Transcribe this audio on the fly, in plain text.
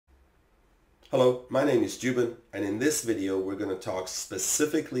Hello, my name is Jubin, and in this video we're going to talk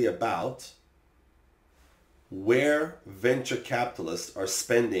specifically about where venture capitalists are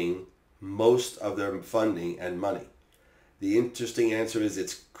spending most of their funding and money. The interesting answer is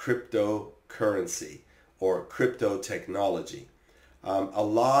it's cryptocurrency or crypto technology. A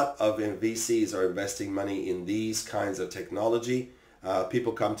lot of VCs are investing money in these kinds of technology.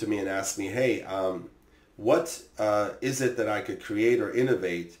 People come to me and ask me, hey, what is it that I could create or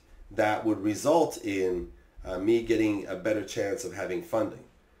innovate that would result in me getting a better chance of having funding?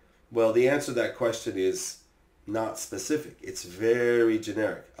 Well, the answer to that question is not specific. It's very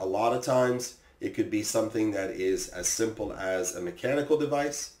generic. A lot of times it could be something that is as simple as a mechanical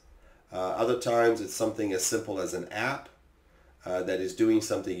device. Other times it's something as simple as an app that is doing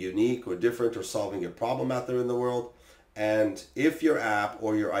something unique or different or solving a problem out there in the world. And if your app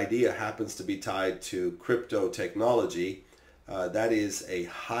or your idea happens to be tied to crypto technology, that is a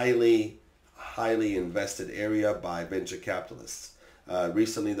highly invested area by venture capitalists.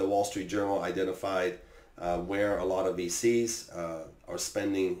 Recently, the Wall Street Journal identified where a lot of VCs are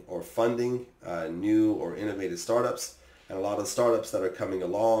spending or funding new or innovative startups, and a lot of startups that are coming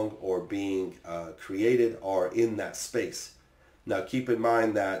along or being created are in that space. Now, keep in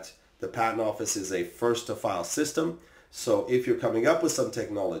mind that the Patent Office is a first-to-file system, so if you're coming up with some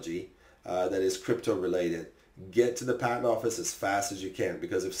technology that is crypto related, get to the Patent Office as fast as you can,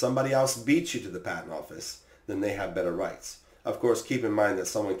 because if somebody else beats you to the Patent Office, then they have better rights. Of course, keep in mind that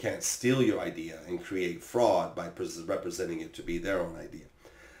someone can't steal your idea and create fraud by representing it to be their own idea.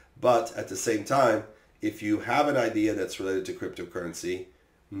 But at the same time, if you have an idea that's related to cryptocurrency,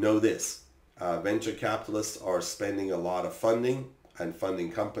 know this. Venture capitalists are spending a lot of funding and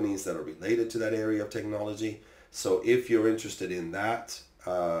funding companies that are related to that area of technology. So if you're interested in that,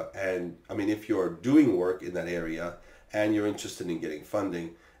 if you're doing work in that area and you're interested in getting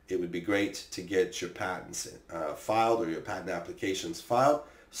funding, it would be great to get your patents filed or your patent applications filed,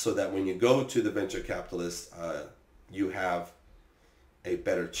 so that when you go to the venture capitalist, you have a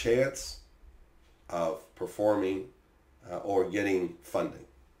better chance of performing or getting funding.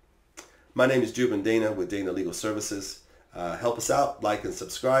 My name is Jubin Dana with Dana Legal Services. Help us out, like and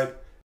subscribe.